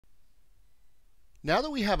Now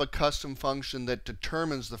that we have a custom function that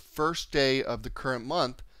determines the first day of the current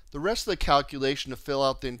month, the rest of the calculation to fill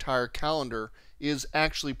out the entire calendar is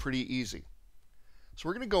actually pretty easy. So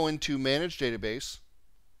we're going to go into Manage Database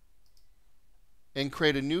and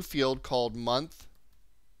create a new field called month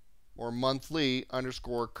or monthly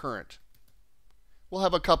underscore current. We'll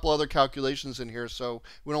have a couple other calculations in here, so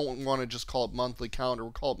we don't want to just call it monthly calendar.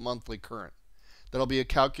 We'll call it monthly current. That'll be a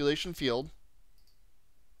calculation field.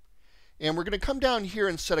 And we're going to come down here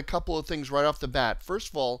and set a couple of things right off the bat. First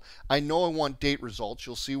of all, I know I want date results.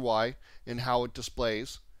 You'll see why and how it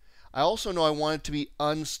displays. I also know I want it to be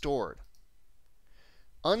unstored.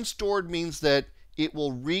 Unstored means that it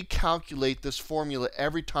will recalculate this formula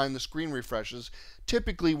every time the screen refreshes,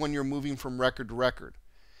 typically when you're moving from record to record.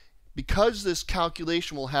 Because this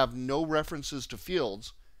calculation will have no references to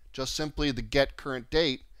fields, just simply the get current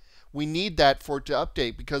date, we need that for it to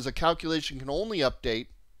update, because a calculation can only update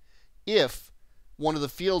if one of the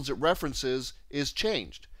fields it references is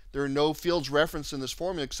changed. There are no fields referenced in this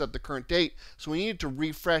formula except the current date, so we need it to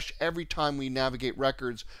refresh every time we navigate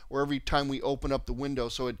records or every time we open up the window,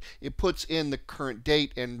 so it puts in the current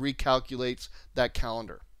date and recalculates that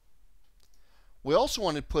calendar. We also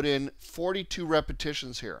want to put in 42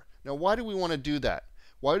 repetitions here. Now, why do we want to do that?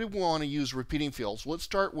 Why do we want to use repeating fields? Let's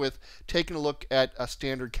start with taking a look at a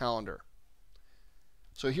standard calendar.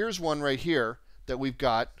 So here's one right here that we've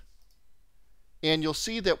got. And you'll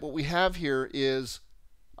see that what we have here is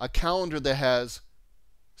a calendar that has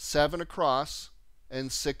 7 across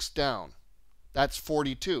and 6 down. That's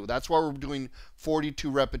 42. That's why we're doing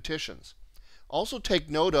 42 repetitions. Also take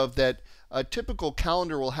note of that a typical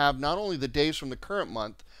calendar will have not only the days from the current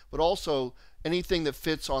month, but also anything that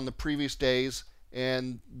fits on the previous days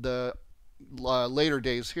and the later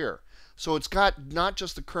days here. So it's got not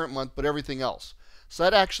just the current month, but everything else. So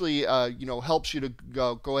that actually helps you to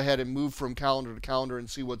go ahead and move from calendar to calendar and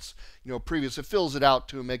see what's previous. It fills it out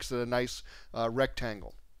too and makes it a nice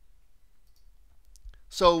rectangle.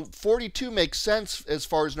 So 42 makes sense as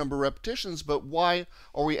far as number of repetitions, but why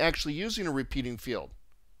are we actually using a repeating field?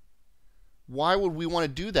 Why would we want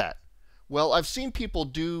to do that? Well, I've seen people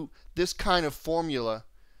do this kind of formula,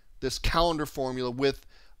 this calendar formula, with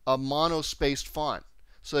a monospaced font.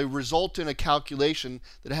 So they result in a calculation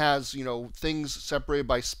that has, things separated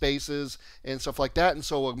by spaces and stuff like that. And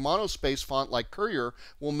so a monospace font like Courier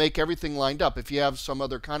will make everything lined up. If you have some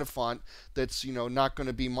other kind of font that's, not going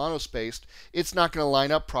to be monospaced, it's not going to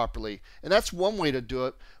line up properly. And that's one way to do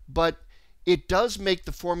it. But it does make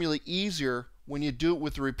the formula easier when you do it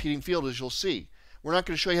with the repeating field, as you'll see. We're not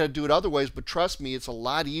going to show you how to do it other ways, but trust me, it's a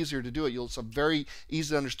lot easier to do it. It's very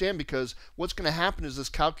easy to understand, because what's going to happen is this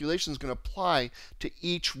calculation is going to apply to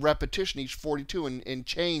each repetition, each 42, and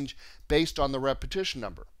change based on the repetition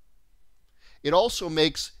number. It also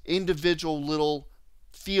makes individual little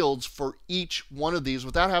fields for each one of these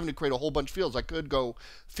without having to create a whole bunch of fields. I could go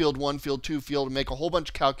field 1, field 2, field, and make a whole bunch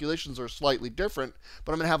of calculations that are slightly different,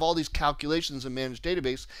 but I'm going to have all these calculations in Managed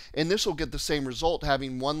Database, and this will get the same result,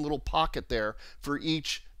 having one little pocket there for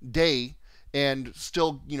each day, and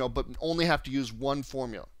still, but only have to use one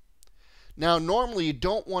formula. Now, normally you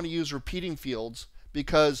don't want to use repeating fields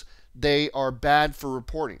because they are bad for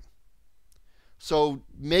reporting. So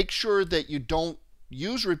make sure that you don't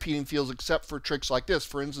use repeating fields except for tricks like this.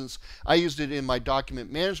 For instance, I used it in my document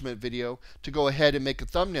management video to go ahead and make a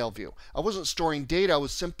thumbnail view. I wasn't storing data, I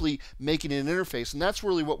was simply making an interface, and that's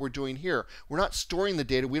really what we're doing here. We're not storing the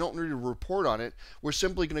data, we don't need to report on it, we're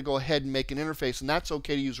simply going to go ahead and make an interface, and that's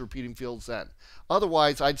okay to use repeating fields then.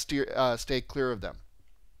 Otherwise, I'd stay clear of them.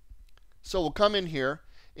 So we'll come in here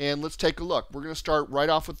and let's take a look. We're going to start right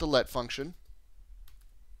off with the let function.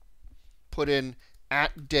 Put in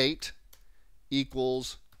 @date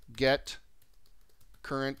equals get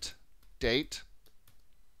current date.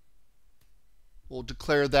 We'll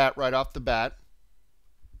declare that right off the bat.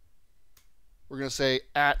 We're going to say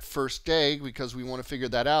at first day because we want to figure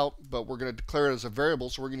that out, but we're going to declare it as a variable,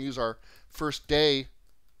 so we're going to use our first day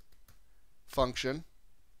function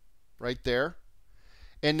right there.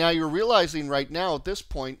 And now you're realizing right now at this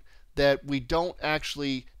point that we don't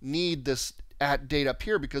actually need this @date up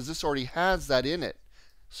here because this already has that in it.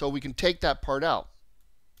 So we can take that part out.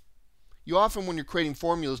 You often, when you're creating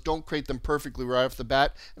formulas, don't create them perfectly right off the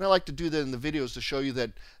bat. And I like to do that in the videos to show you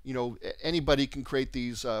that anybody can create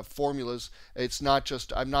these formulas. It's not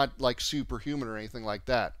just, I'm not like superhuman or anything like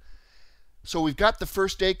that. So we've got the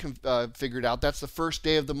first day figured out. That's the first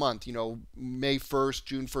day of the month, May 1st,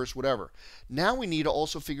 June 1st, whatever. Now we need to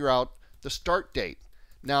also figure out the start date.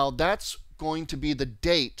 Now that's going to be the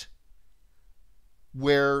date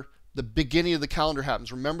where the beginning of the calendar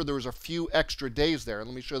happens. Remember, there was a few extra days there.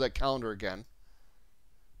 Let me show that calendar again.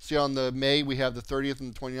 See, on the May, we have the 30th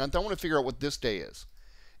and the 29th. I want to figure out what this day is.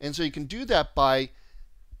 And so you can do that by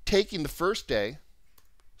taking the first day,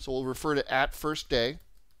 so we'll refer to at first day,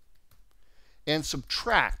 and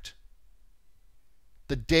subtract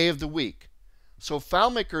the day of the week. So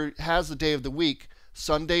FileMaker has the day of the week.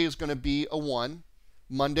 Sunday is going to be a 1,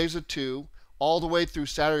 Monday's a 2, all the way through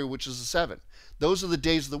Saturday, which is a 7. Those are the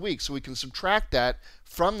days of the week. So we can subtract that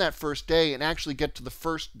from that first day and actually get to the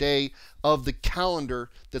first day of the calendar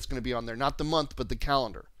that's going to be on there. Not the month, but the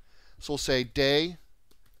calendar. So we'll say day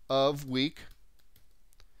of week,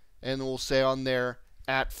 and we'll say on there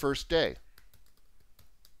at first day.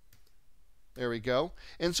 There we go.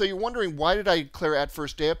 And so you're wondering, why did I declare at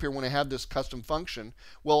first day up here when I have this custom function?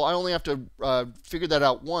 Well, I only have to figure that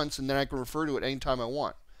out once, and then I can refer to it anytime I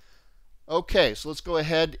want. Okay, so let's go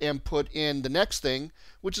ahead and put in the next thing,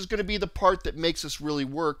 which is going to be the part that makes us really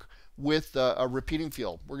work with a repeating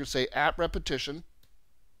field. We're going to say at repetition,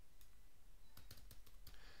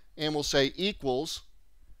 and we'll say equals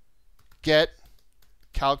get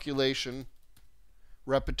calculation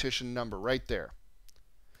repetition number right there.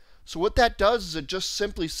 So what that does is it just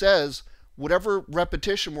simply says whatever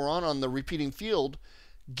repetition we're on the repeating field,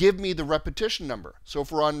 give me the repetition number. So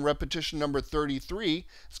if we're on repetition number 33,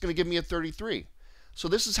 it's going to give me a 33. So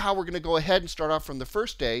this is how we're going to go ahead and start off from the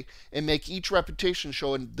first day and make each repetition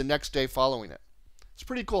show in the next day following it. It's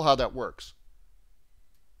pretty cool how that works.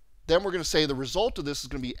 Then we're going to say the result of this is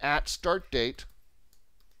going to be at start date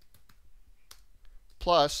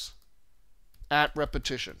plus at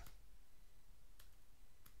repetition.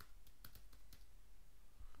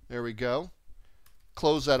 There we go.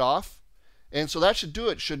 Close that off. And so that should do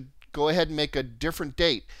it. Should go ahead and make a different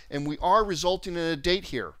date. And we are resulting in a date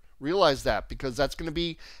here. Realize that, because that's going to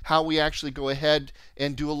be how we actually go ahead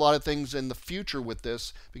and do a lot of things in the future with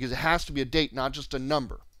this, because it has to be a date, not just a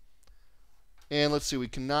number. And let's see, we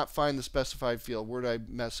cannot find the specified field. Where did I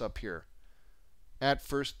mess up here? At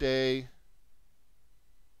first day.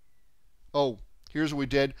 Oh, here's what we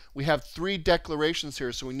did. We have 3 declarations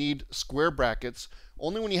here, so we need square brackets.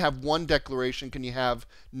 Only when you have one declaration can you have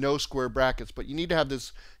no square brackets, but you need to have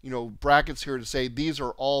this, brackets here to say these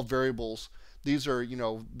are all variables. These are,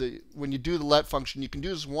 when you do the let function, you can do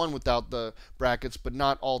this one without the brackets, but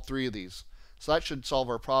not all 3 of these. So that should solve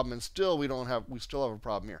our problem, and still we still have a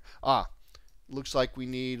problem here. Looks like we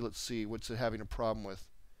need, let's see, what's it having a problem with?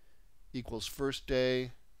 Equals first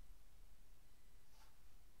day.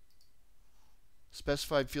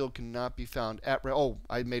 Specified field cannot be found at,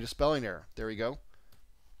 I made a spelling error. There we go.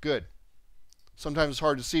 Good. Sometimes it's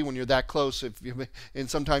hard to see when you're that close, and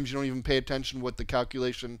sometimes you don't even pay attention to what the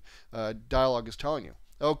calculation dialog is telling you.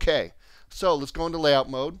 Okay, so let's go into layout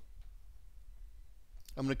mode.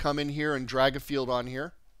 I'm going to come in here and drag a field on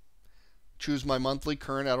here. Choose my monthly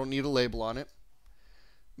current. I don't need a label on it.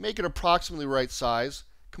 Make it approximately right size.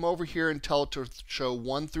 Come over here and tell it to show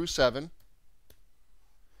 1 through 7.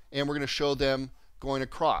 And we're going to show them going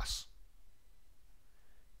across.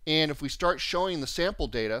 And if we start showing the sample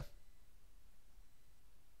data,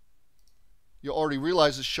 you'll already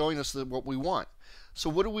realize it's showing us what we want. So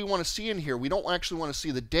what do we want to see in here? We don't actually want to see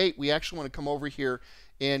the date. We actually want to come over here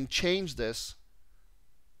and change this.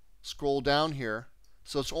 Scroll down here.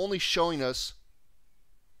 So it's only showing us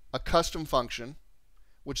a custom function,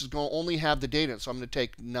 which is going to only have the date in it. So I'm going to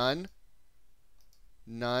take none,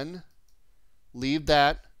 none, leave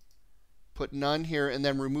that, put none here, and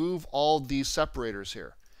then remove all these separators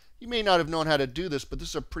here. You may not have known how to do this, but this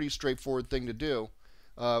is a pretty straightforward thing to do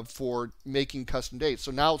for making custom dates.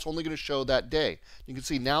 So now it's only going to show that day. You can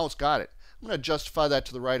see now it's got it. I'm going to justify that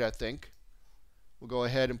to the right, I think. We'll go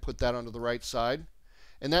ahead and put that onto the right side.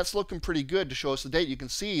 And that's looking pretty good to show us the date. You can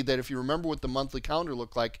see that if you remember what the monthly calendar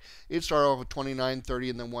looked like, it started off with 29, 30,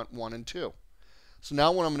 and then went 1 and 2. So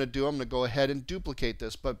now what I'm going to do, I'm going to go ahead and duplicate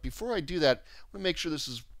this. But before I do that, I'm going to make sure this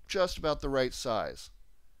is just about the right size.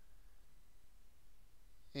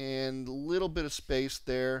 And a little bit of space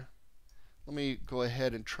there. Let me go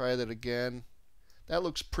ahead and try that again. That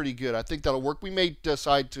looks pretty good. I think that'll work. We may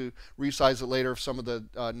decide to resize it later if some of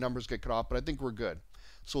the numbers get cut off, but I think we're good.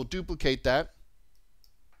 So we'll duplicate that.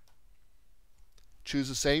 Choose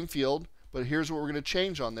the same field, but here's what we're going to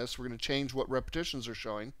change on this. We're going to change what repetitions are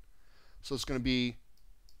showing. So it's going to be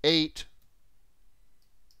 8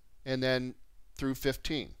 and then through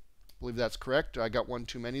 15. I believe that's correct. I got one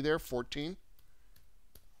too many there. 14.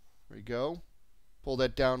 There we go. Pull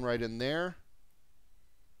that down right in there.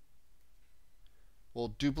 We'll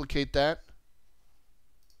duplicate that.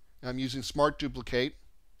 I'm using Smart Duplicate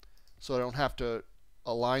so I don't have to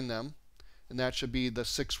align them. and that should be the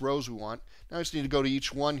 6 rows we want. Now I just need to go to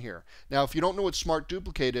each one here. Now if you don't know what smart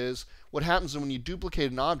duplicate is, what happens when you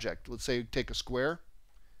duplicate an object, let's say take a square,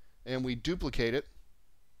 and we duplicate it,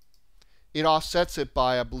 it offsets it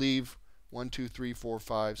by, I believe, 1, 2, 3, 4,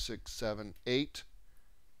 5, 6, 7, 8,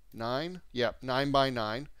 9. Yep, 9 by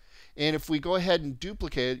 9. And if we go ahead and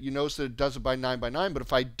duplicate it, you notice that it does it by 9 by 9. But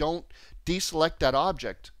if I don't deselect that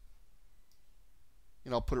object,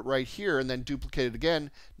 and I'll put it right here and then duplicate it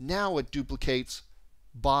again, now it duplicates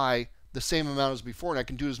by the same amount as before, and I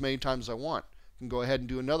can do it as many times as I want. I can go ahead and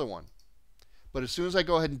do another one. But as soon as I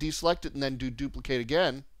go ahead and deselect it and then do duplicate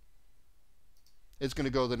again, it's going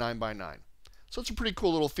to go the 9 by 9. So it's a pretty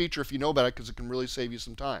cool little feature if you know about it, because it can really save you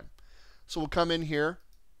some time. So we'll come in here,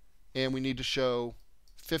 and we need to show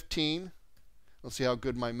 15. Let's see how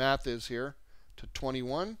good my math is here. To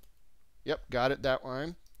 21. Yep, got it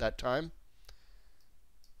that time.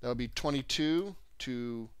 That'll be 22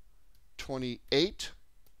 to 28.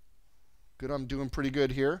 Good, I'm doing pretty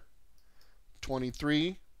good here.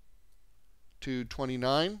 23 to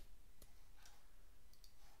 29.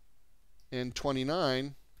 And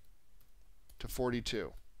 29 to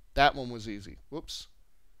 42. That one was easy. Whoops.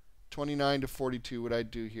 29 to 42, what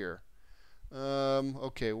I'd do here.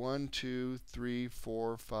 Okay, 1, 2, 3,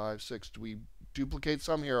 4, 5, 6. Do we duplicate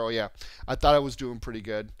some here? Oh yeah, I thought I was doing pretty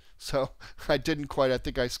good. So I didn't quite. I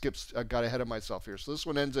think I got ahead of myself here. So this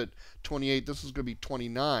one ends at 28. This is going to be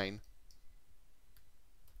 29.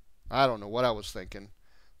 I don't know what I was thinking.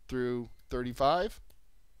 Through 35.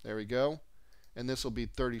 There we go. And this will be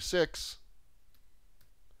 36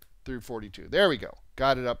 through 42. There we go.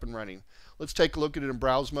 Got it up and running. Let's take a look at it in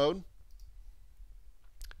browse mode.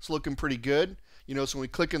 It's looking pretty good. You notice when we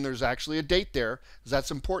click in, there's actually a date there, because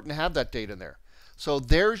that's important to have that date in there. So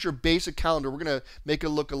there's your basic calendar. We're going to make it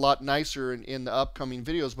look a lot nicer in the upcoming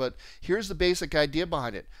videos, but here's the basic idea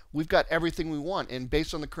behind it. We've got everything we want, and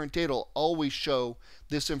based on the current date, it'll always show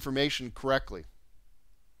this information correctly.